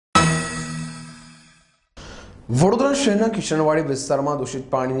વડોદરા શહેરના કિશનવાડી વિસ્તારમાં દૂષિત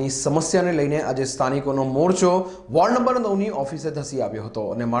પાણીની સમસ્યાને લઈને આજે સ્થાનિકોનો મોરચો વોર્ડ નંબર 9ની ઓફિસે ધસી આવ્યો હતો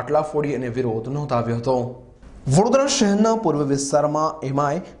અને માટલા ફોડી અને વિરોધ નોંધાવ્યો હતો। વડોદરા શહેરના પૂર્વ વિસ્તારમાં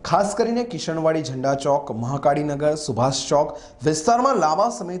એમાંય ખાસ કરીને કિશનવાડી ઝંડા ચોક, મહાકાળીનગર, સુભાષ ચોક વિસ્તારમાં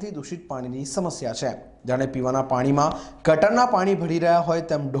લાંબા સમયથી દૂષિત પાણીની સમસ્યા છે। જાણે પીવાના પાણીમાં ગટરના પાણી ભળી રહ્યા હોય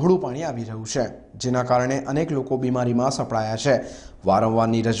તેમ ઢોળું પાણી આવી રહ્યું છે, જેના કારણે અનેક લોકો બીમારીમાં સપડાયા છે।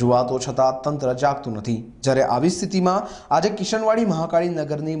 વારંવારની રજૂઆતો છતાં તંત્ર જાગતું નથી, જ્યારે આવી સ્થિતિમાં આજે કિશનવાડી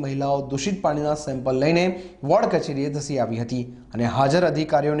મહાકાળીનગરની મહિલાઓ દૂષિત પાણીના સેમ્પલ લઈને વોર્ડ કચેરીએ ધસી આવી હતી અને હાજર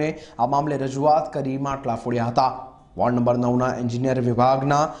અધિકારીઓને આ મામલે રજૂઆત કરી માટલા ફોડ્યા હતા। વોર્ડ નંબર 9ના એન્જિનિયર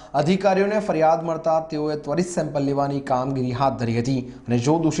વિભાગના અધિકારીઓને ફરિયાદ મળતા તેઓએ ત્વરિત સેમ્પલ લેવાની કામગીરી હાથ ધરી હતી અને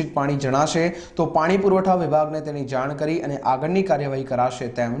જો દૂષિત પાણી જણાશે તો પાણી પુરવઠા વિભાગને તેની જાણ કરી અને આગળની કાર્યવાહી કરાશે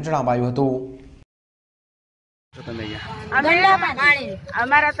તેમ જણાવાયું હતું।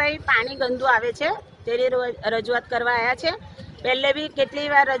 અમારા તઈ પાણી ગંદુ આવે છે, તેની રજૂઆત કરવા આવ્યા છે। પહેલે બી કેટલી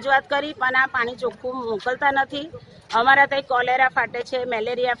વાર રજૂઆત કરી પણ આ પાણી ચોખ્ખું મોકલતા નથી। અમારા તઈ કોલેરા ફાટે છે,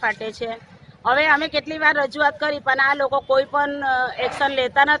 મેલેરિયા ફાટે છે। હવે અમે કેટલી વાર રજૂઆત કરી પણ આ લોકો કોઈ પણ એક્શન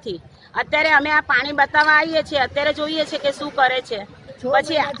લેતા નથી। અત્યારે અમે આ પાણી બતાવવા આવીએ છીએ, અત્યારે જોઈએ છે કે શું કરે છે।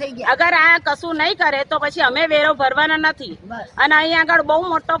 પછી અગર આ કશું નહીં કરે તો પછી અમે વેરો ભરવાના નથી અને અહીંયા આગળ બહુ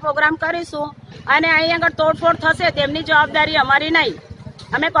મોટો પ્રોગ્રામ કરીશું અને અહીંયા આગળ તોડફોડ થશે, તેમની જવાબદારી અમારી નહીં।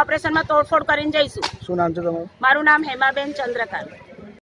 અમે કોર્પોરેશનમાં તોડફોડ કરીને જઈશું। શું નામ છે તમારું? મારું નામ હેમાબેન ચંદ્રકાંત।